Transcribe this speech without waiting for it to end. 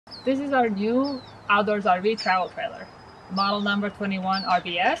This is our new outdoors RV travel trailer, model number 21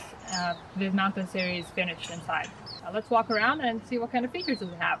 RBS, with mountain series finished inside. Let's walk around and see what kind of features we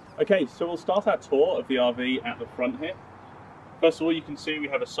have. Okay, so we'll start our tour of the RV at the front here. First of all, you can see we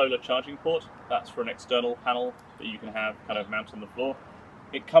have a solar charging port. That's for an external panel that you can have kind of mounted on the floor.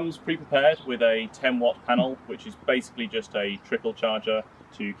 It comes pre-prepared with a 10-watt panel, which is basically just a trickle charger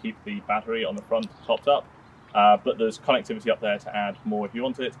to keep the battery on the front topped up. But there's connectivity up there to add more if you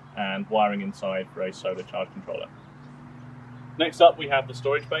want it, and wiring inside for a solar charge controller. Next up, we have the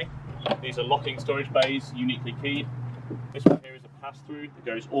storage bay. These are locking storage bays, uniquely keyed. This one here is a pass-through that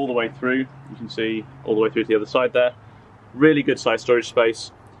goes all the way through. You can see all the way through to the other side there. Really good size storage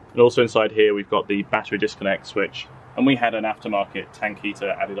space. And also inside here, we've got the battery disconnect switch, and we had an aftermarket tank heater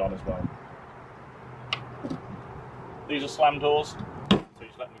added on as well. These are slam doors, so you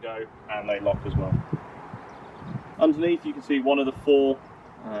just let them go, and they lock as well. Underneath, you can see one of the 4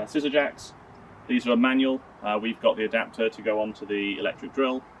 scissor jacks. These are a manual. We've got the adapter to go onto the electric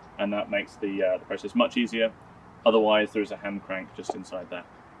drill, and that makes the process much easier. Otherwise, there is a hand crank just inside there.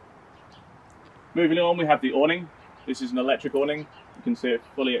 Moving on, we have the awning. This is an electric awning. You can see it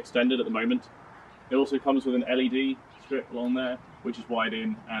fully extended at the moment. It also comes with an LED strip along there, which is wired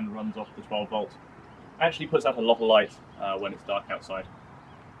in and runs off the 12 volt. Actually puts out a lot of light when it's dark outside.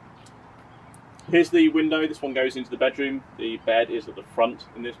 Here's the window. This one goes into the bedroom. The bed is at the front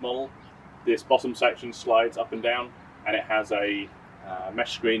in this model. This bottom section slides up and down, and it has a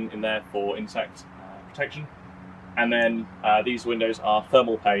mesh screen in there for insect protection. And then these windows are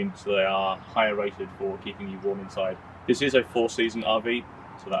thermal pane, so they are higher rated for keeping you warm inside. This is a 4-season RV,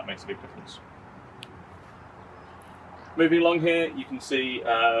 so that makes a big difference. Moving along here, you can see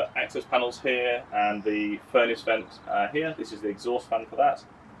access panels here and the furnace vent here. This is the exhaust fan for that.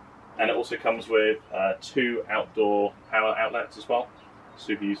 And it also comes with 2 outdoor power outlets as well.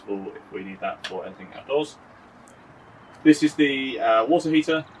 Super useful if we need that for anything outdoors. This is the water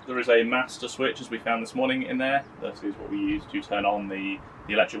heater. There is a master switch, as we found this morning, in there. That is what we use to turn on the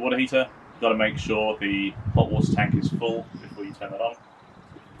electric water heater. You've got to make sure the hot water tank is full before you turn that on.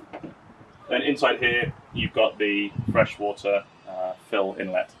 Then inside here, you've got the freshwater fill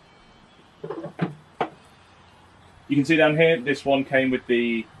inlet. You can see down here, this one came with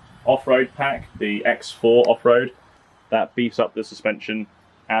the off-road pack, the X4 off-road. That beefs up the suspension,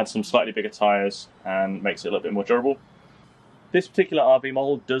 adds some slightly bigger tyres, and makes it a little bit more durable. This particular RV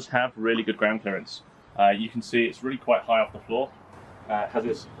model does have really good ground clearance. You can see it's really quite high off the floor. It has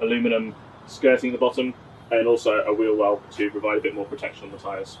this aluminum skirting the bottom, and also a wheel well to provide a bit more protection on the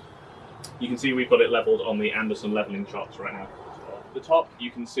tyres. You can see we've got it levelled on the Anderson levelling shocks right now. At the top, you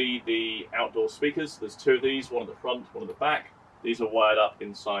can see the outdoor speakers. There's 2 of these, one at the front, one at the back. These are wired up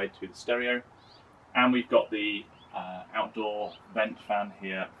inside to the stereo. And we've got the outdoor vent fan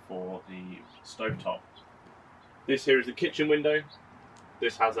here for the stovetop. This here is the kitchen window.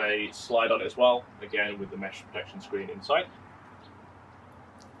 This has a slide on it as well, again with the mesh protection screen inside.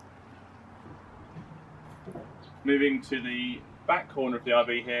 Moving to the back corner of the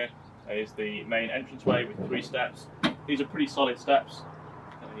RV here is the main entranceway with 3 steps. These are pretty solid steps.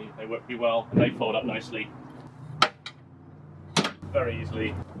 They work pretty well, and they fold up nicely, very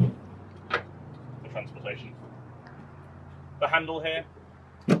easily for transportation. The handle here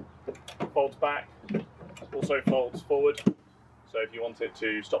folds back, also folds forward, so if you want it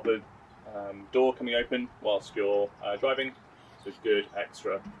to stop the door coming open whilst you're driving, it's a good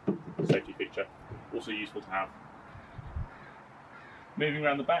extra safety feature, also useful to have. Moving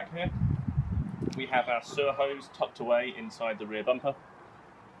around the back here, we have our sewer hose tucked away inside the rear bumper,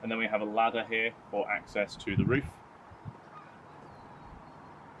 and then we have a ladder here for access to the roof.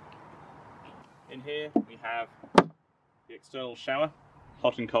 In here we have the external shower,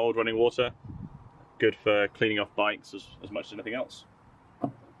 hot and cold running water, good for cleaning off bikes as much as anything else.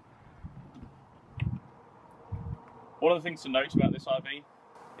 One of the things to note about this RV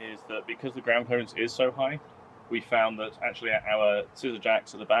is that because the ground clearance is so high, we found that actually our scissor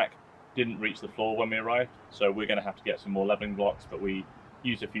jacks at the back didn't reach the floor when we arrived, so we're going to have to get some more levelling blocks, but we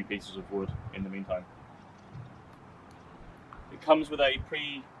used a few pieces of wood in the meantime. It comes with a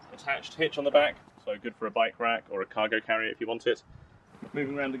pre-attached hitch on the back, so good for a bike rack or a cargo carrier if you want it.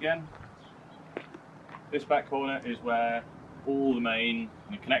 Moving around again, this back corner is where all the main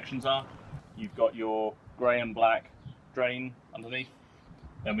connections are. You've got your grey and black drain underneath,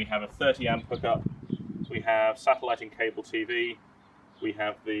 then we have a 30 amp hookup, we have satellite and cable TV, we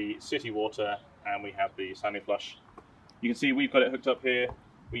have the city water, and we have the Sami flush. You can see we've got it hooked up here.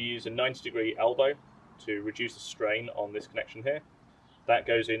 We use a 90-degree elbow to reduce the strain on this connection here. That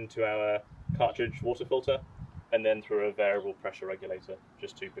goes into our cartridge water filter, and then through a variable pressure regulator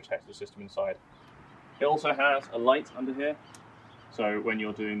just to protect the system inside. It also has a light under here, so when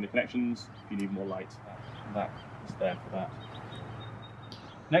you're doing the connections, if you need more light, that is there for that.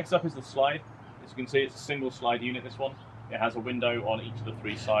 Next up is the slide. As you can see, it's a single slide unit, this one. It has a window on each of the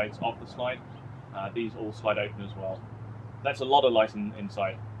 3 sides of the slide. These all slide open as well. That's a lot of light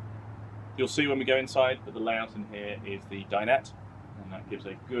inside. You'll see when we go inside that the layout in here is the dinette, and that gives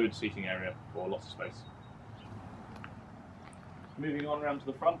a good seating area for lots of space. Moving on around to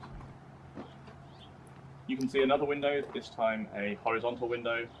the front, you can see another window, this time a horizontal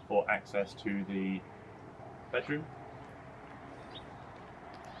window for access to the bedroom.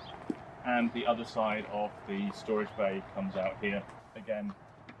 And the other side of the storage bay comes out here. Again,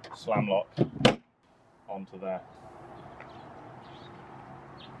 slam lock onto there.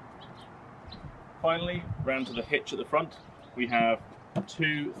 Finally, round to the hitch at the front, we have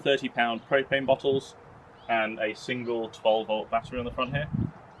 2 30-pound propane bottles and a single 12-volt battery on the front here.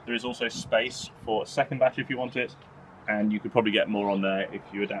 There is also space for a second battery if you want it, and you could probably get more on there if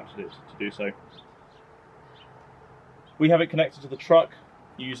you adapted it to do so. We have it connected to the truck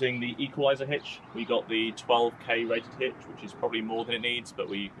using the equalizer hitch. We got the 12K rated hitch, which is probably more than it needs, but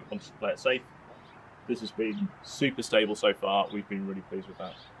we wanted to play it safe. This has been super stable so far. We've been really pleased with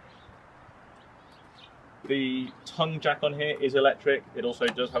that. The tongue jack on here is electric. It also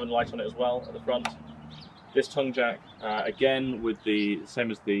does have a light on it as well at the front. This tongue jack, again, with the same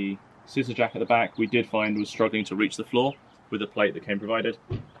as the scissor jack at the back, we did find was struggling to reach the floor with the plate that came provided.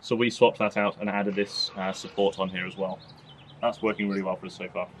 So we swapped that out and added this support on here as well. That's working really well for us so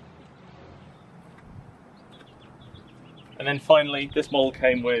far. And then finally, this model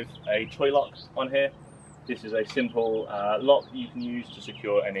came with a toy lock on here. This is a simple lock you can use to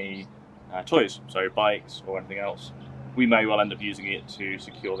secure any toys, so bikes or anything else. We may well end up using it to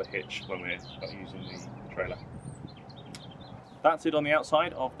secure the hitch when we're using the trailer. That's it on the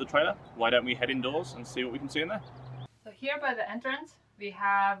outside of the trailer. Why don't we head indoors and see what we can see in there? So here by the entrance, we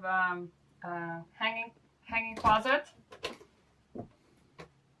have a hanging closet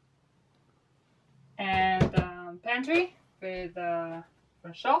and pantry with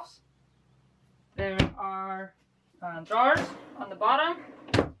shelves. There are drawers on the bottom,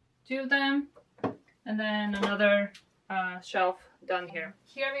 2 of them, and then another shelf down here.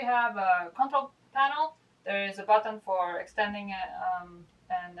 Here we have a control panel. There is a button for extending it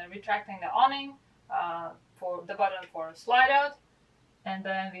and retracting the awning, for the button for slide out, and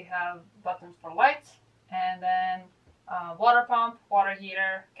then we have buttons for lights, and then water pump, water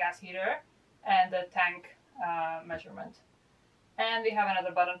heater, gas heater, and the tank measurement. And we have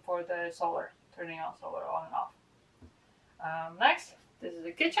another button for the solar, turning on solar on and off. Next, this is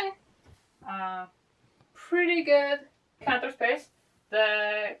the kitchen. Pretty good counter space.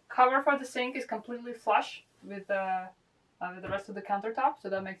 The cover for the sink is completely flush with the rest of the countertop, so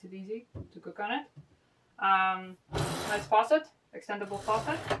that makes it easy to cook on it. Nice faucet, extendable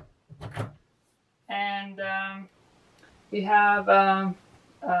faucet. And we have a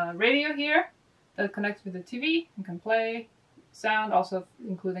radio here that connects with the TV and can play sound, also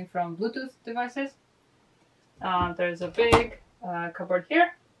including from Bluetooth devices. There's a big cupboard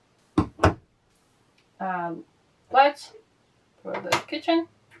here. Lights for the kitchen.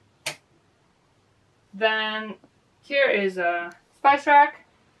 Then here is a spice rack,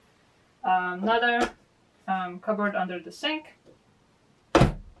 another cupboard under the sink. We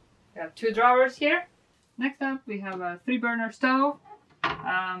have 2 drawers here. Next up, we have a 3-burner stove.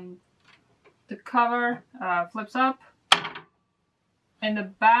 The cover flips up. In the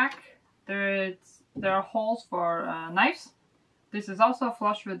back, there are holes for knives. This is also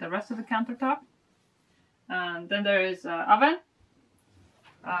flush with the rest of the countertop. Then there is an oven,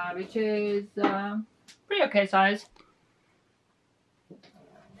 which is pretty okay size.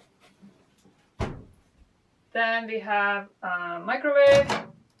 Then we have a microwave.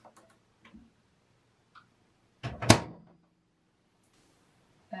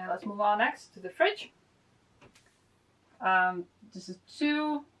 And let's move on next to the fridge. This is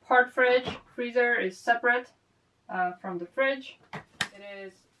 2-part fridge. Freezer is separate from the fridge. It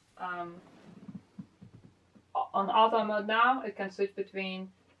is on auto mode now. It can switch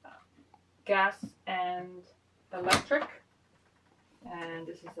between gas and electric. And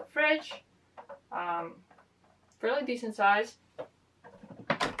this is the fridge. Fairly decent size.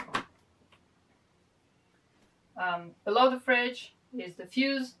 Below the fridge is the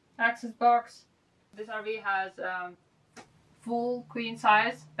fuse access box. This RV has full queen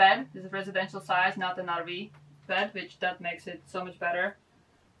size bed. This is residential size, not an RV bed, which that makes it so much better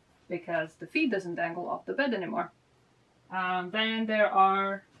because the feet doesn't dangle off the bed anymore. Then there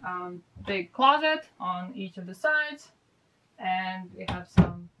are big closet on each of the sides, and we have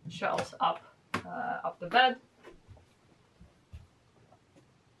some shelves up the bed.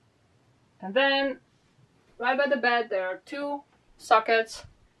 And then right by the bed there are 2 sockets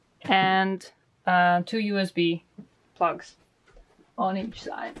and 2 USB plugs on each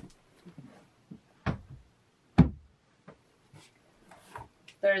side.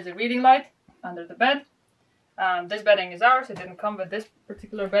 There is a reading light under the bed. This bedding is ours, it didn't come with this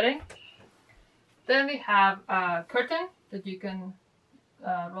particular bedding. Then we have a curtain that you can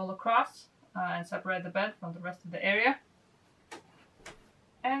roll across and separate the bed from the rest of the area.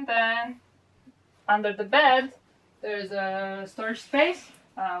 And then under the bed there's a storage space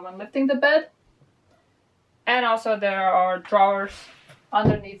when lifting the bed. And also there are drawers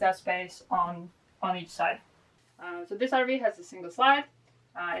underneath that space on each side. So this RV has a single slide.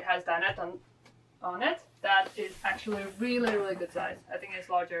 It has dinette on it. That is actually a really good size. I think it's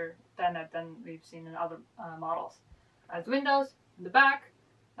larger dinette than we've seen in other models. It has windows in the back,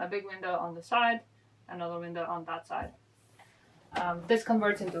 a big window on the side, another window on that side. This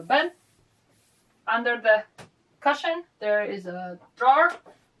converts into a bed. Under the cushion there is a drawer.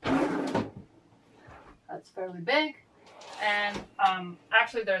 That's fairly big. And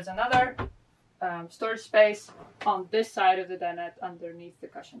actually there's another storage space on this side of the dinette underneath the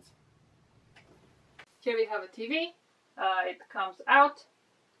cushions. Here we have a TV. It comes out.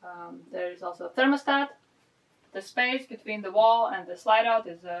 There's also a thermostat. The space between the wall and the slide out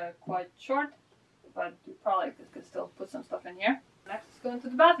is quite short, but you probably could still put some stuff in here. Next, let's go into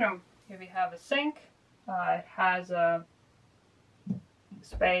the bathroom. Here we have a sink. It has a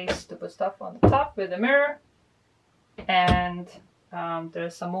space to put stuff on the top with a mirror, and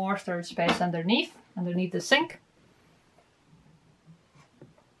there's some more storage space underneath the sink.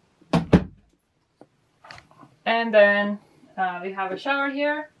 And then we have a shower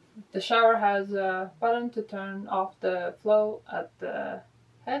here. The shower has a button to turn off the flow at the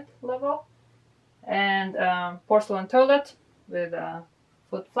head level, and porcelain toilet with a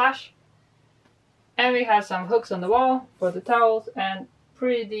foot flash. And we have some hooks on the wall for the towels and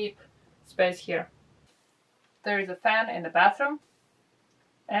pretty deep space here. There is a fan in the bathroom,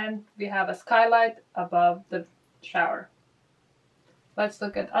 and we have a skylight above the shower. Let's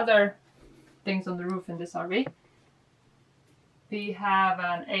look at other things on the roof in this RV. We have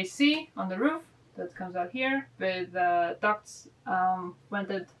an AC on the roof that comes out here with ducts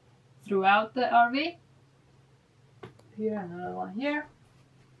vented throughout the RV. Here, another one here.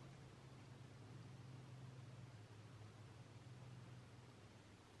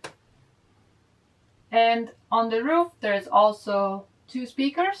 And on the roof there's also 2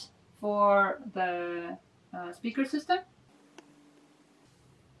 speakers for the speaker system.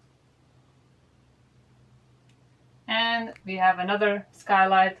 And we have another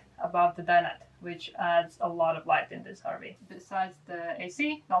skylight above the dinette, which adds a lot of light in this RV. Besides the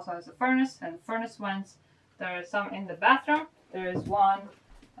AC, it also has a furnace and furnace vents. There are some in the bathroom. There is one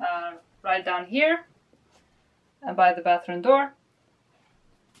right down here by the bathroom door.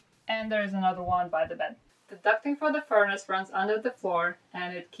 And there is another one by the bed. The ducting for the furnace runs under the floor,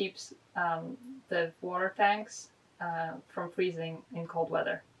 and it keeps the water tanks from freezing in cold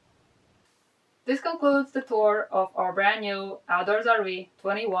weather. This concludes the tour of our brand new Outdoors RV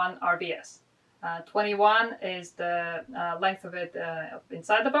 21 RBS. 21 is the length of it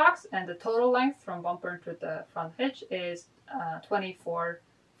inside the box, and the total length from bumper to the front hitch is 24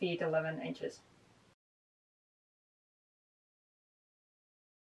 feet 11 inches.